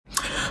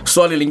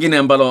Swali lingine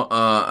ambalo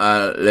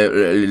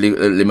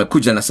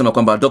limekuja nasema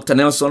kwamba Dr.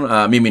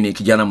 Nelson, mimi ni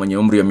kijana mwenye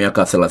umri wa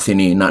miaka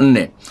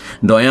 34.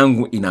 Ndoa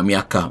yangu ina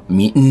miaka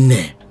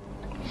 4.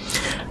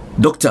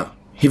 Dokta,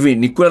 hivi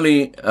ni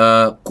kweli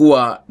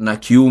kuwa na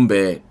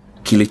kiumbe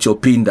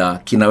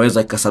kilichopinda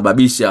kinaweza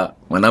kikasababisha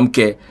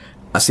mwanamke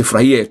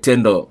asifurahie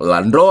tendo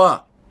la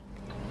ndoa?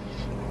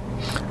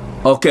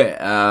 Okay,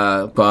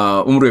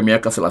 kwa umri wa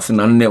miaka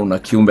 34 una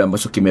kiumbe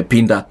ambacho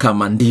kimepinda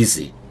kama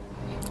ndizi.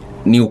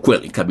 Ni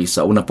ukweli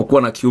kabisa,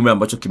 unapokuwa na kiumbe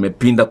ambacho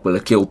kimepinda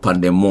kuelekea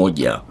upande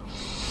mmoja,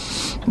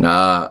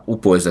 na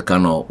upo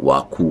uwezekano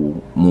wa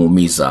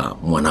kumuumiza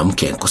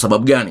mwanamke. Kwa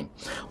sababu gani?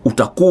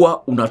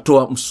 Utakuwa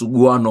unatoa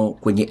msuguano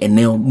kwenye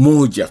eneo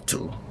moja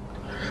tu,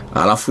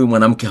 alafu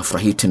mwanamke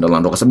hafurahi tendo la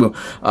ndoa, kwa sababu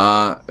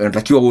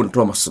unatakiwa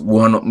unatoa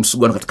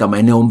msuguano katika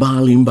maeneo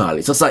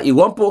mbali. Sasa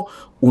iwapo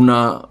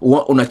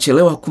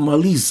unachelewa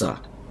kumaliza,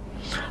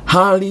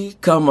 hali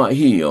kama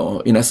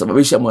hiyo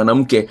inasababisha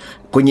mwanamke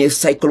kwenye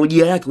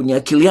saikolojia yake, kwenye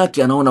akili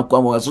yake, anaona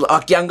kwamba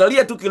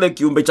akiangalia tu kile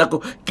kiumbe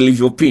chako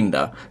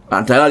kilivyopinda,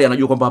 tayari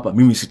anajua kwamba hapa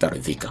mimi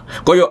sitaridhika.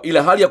 Kwa hiyo ile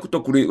hali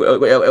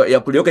ya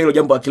kuliweka hilo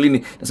jambo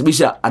akilini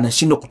inasababisha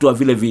anashindwa kutoa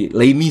vile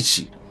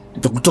vilainishi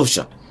vya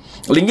kutosha.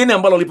 Lingine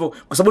ambalo lipo,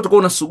 kwa sababu utakuwa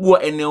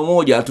unasugua eneo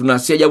moja,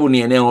 tunasi ajabu ni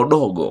eneo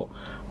dogo.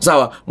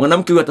 Sawa,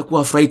 mwanamke huyo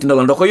atakuwa afurahi tendo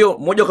la ndoa. Kwa hiyo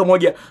moja kwa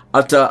moja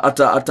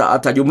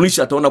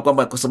atajumlisha, ataona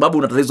kwamba kwa sababu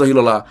una tatizo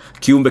hilo la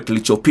kiumbe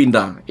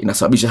kilichopinda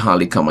inasababisha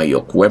hali kama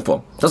hiyo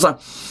kuwepo. Sasa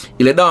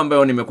ile dawa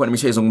ambayo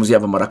nimeshaizungumzia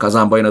hapa mara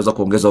kadhaa, ambayo inaweza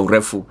kuongeza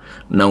urefu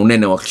na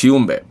unene wa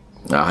kiumbe,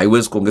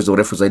 haiwezi kuongeza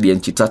urefu zaidi ya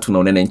inchi 3 na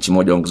unene inchi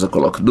 1 ongezeko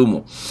la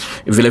kudumu.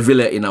 Vile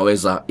vile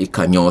inaweza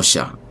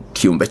ikanyosha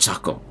kiumbe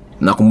chako.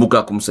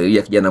 Nakumbuka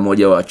kumsaidia kijana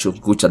mmoja wa chuo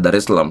kikuu cha Dar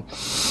es Salaam,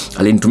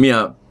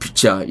 alinitumia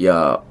picha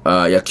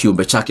ya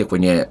kiumbe chake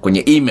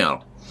kwenye email.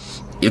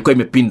 Ilikuwa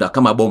imepinda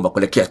kama bomba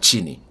kuelekea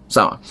chini.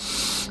 Sawa,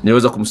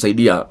 niweza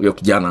kumsaidia huyo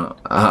kijana.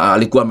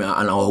 Alikuwa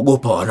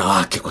anaogopa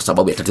wanawake kwa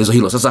sababu ya tatizo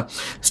hilo. Sasa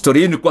story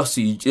hii ilikuwa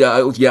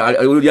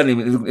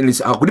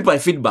hakunipa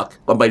feedback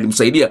kwamba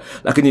ilimsaidia,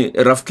 lakini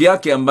rafiki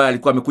yake ambaye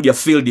alikuwa amekuja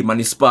field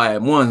manispaa ya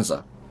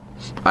Mwanza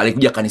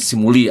alikuja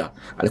kanisimulia,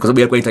 kwa sababu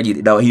alikuwa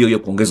anahitaji dawa hiyo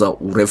kuongeza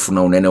urefu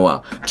na unene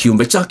wa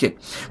kiumbe chake.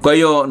 Kwa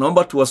hiyo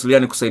naomba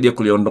tuwasiliane kusaidia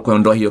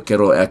kuondoa hiyo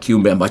kero ya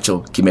kiumbe ambacho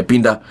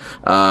kimepinda.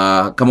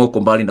 Kama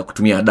uko mbali na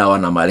kutumia dawa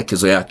na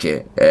maelekezo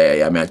yake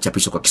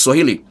yamechapishwa kwa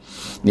Kiswahili,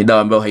 ni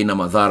dawa ambayo haina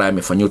madhara,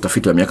 yamefanywa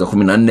utafiti wa miaka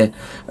 14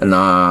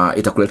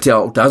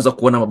 na utaanza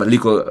kuona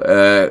mabadiliko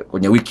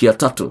kwenye wiki ya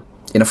 3.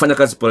 Inafanya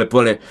kazi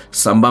polepole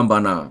sambamba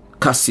na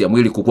kasi ya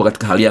mwili kukua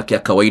katika hali yake ya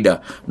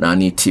kawaida, na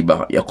ni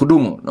tiba ya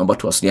kudumu. Naomba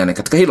tuwasiliane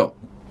katika hilo.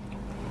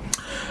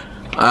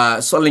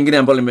 Swali lingine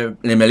ambalo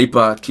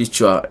nimelipa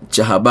kichwa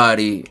cha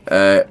habari,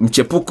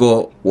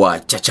 mchepuko wa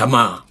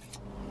chachamaa.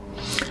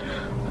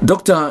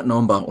 Dokta,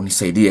 naomba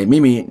unisaidie.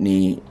 Mimi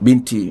ni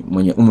binti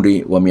mwenye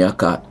umri wa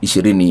miaka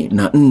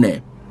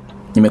 24.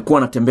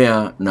 Nimekuwa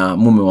natembea na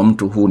mume wa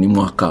mtu, huu ni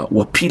mwaka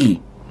wa 2.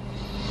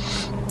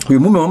 Huyu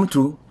mume wa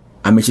mtu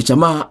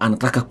amechachamaa,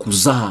 anataka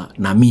kuzaa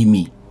na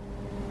mimi.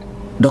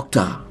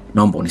 Dokta,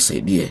 naomba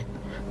unisaidie.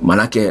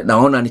 Manake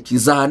naona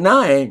nikizaa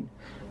naye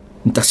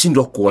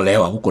nitashindwa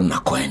kuolewa huko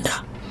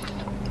ninakoenda.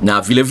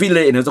 Na vile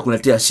vile inaweza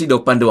kuletea shida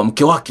upande wa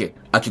mke wake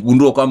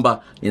akigundua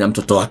kwamba nina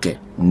mtoto wake.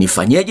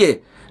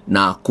 Nifanyeje?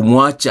 Na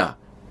kumwacha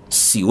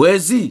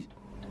siwezi.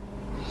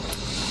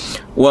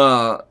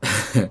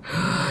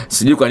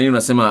 Sijui kwa nini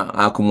unasema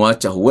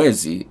kumwacha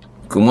huwezi.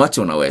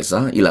 Kumwacha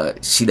unaweza, ila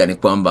shida ni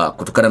kwamba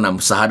kutokana na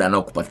msaada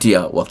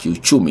anaokupatia wa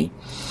kiuchumi,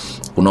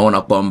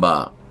 unaona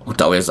kwamba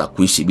utaweza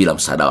kuishi bila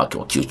msaada wake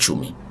wa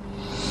kiuchumi.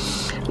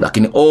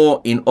 Lakini all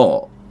in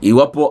all,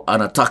 iwapo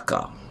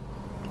anataka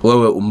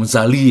wewe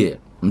umzalie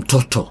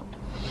mtoto,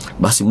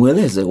 basi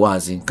mueleze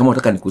wazi, kama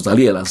unataka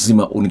nikuzalie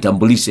lazima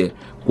unitambulishe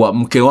kwa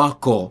mke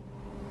wako.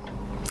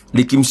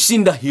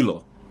 Likimshinda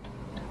hilo,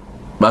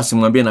 basi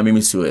mwambie na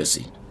mimi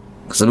siwezi.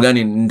 Kwa sababu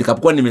gani?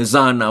 Nitakapokuwa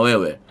nimezaa na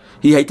wewe,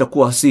 hii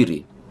haitakuwa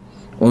siri.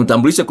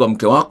 Unitambulishe kwa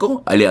mke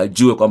wako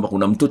aliyajue kwamba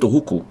kuna mtoto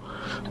huku.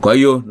 Kwa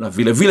hiyo na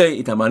vile vile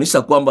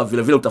itamaanisha kwamba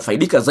vile vile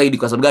utafaidika zaidi.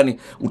 Kwa sababu gani?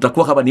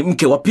 Utakuwa kama ni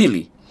mke wa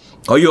pili.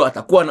 Kwa hiyo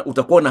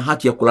utakuwa na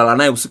haki ya kulala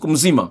naye usiku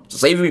mzima.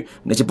 Sasa hivi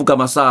nachepuka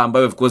masaa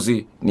ambayo of course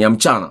ni ya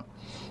mchana.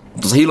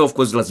 Sasa hilo of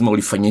course lazima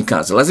ulifanyie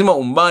kazi. Lazima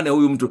umbane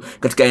huyu mtu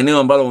katika eneo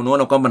ambalo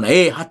unaona kwamba na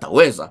yeye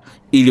hataweza,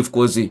 ili of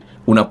course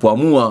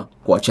unapoamua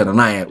kuachana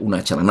naye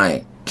unaachana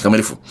naye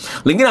kikamilifu.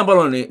 Lingine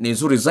ambalo ni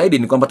nzuri zaidi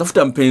ni kwamba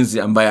tafuta mpenzi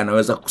ambaye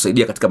anaweza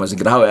kukusaidia katika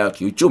mazingira hayo ya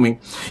kiuchumi,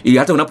 ili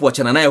hata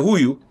unapoachana naye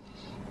huyu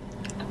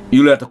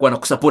yule atakuwa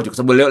anakusupport, kwa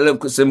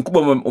sababu sehemu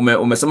kubwa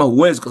umesema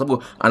huwezi kwa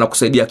sababu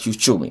anakusaidia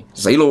kiuchumi.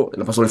 Sasa hilo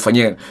linapaswa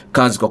lifanyie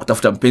kazi kwa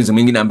kutafuta mpenzi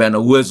mwingine ambaye ana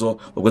uwezo wa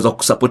kuweza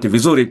kukusupport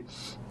vizuri,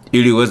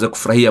 ili uweze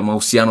kufurahia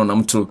mahusiano na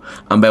mtu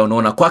ambaye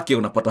unaona kwake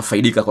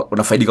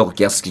unafaidika kwa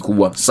kiasi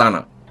kikubwa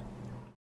sana.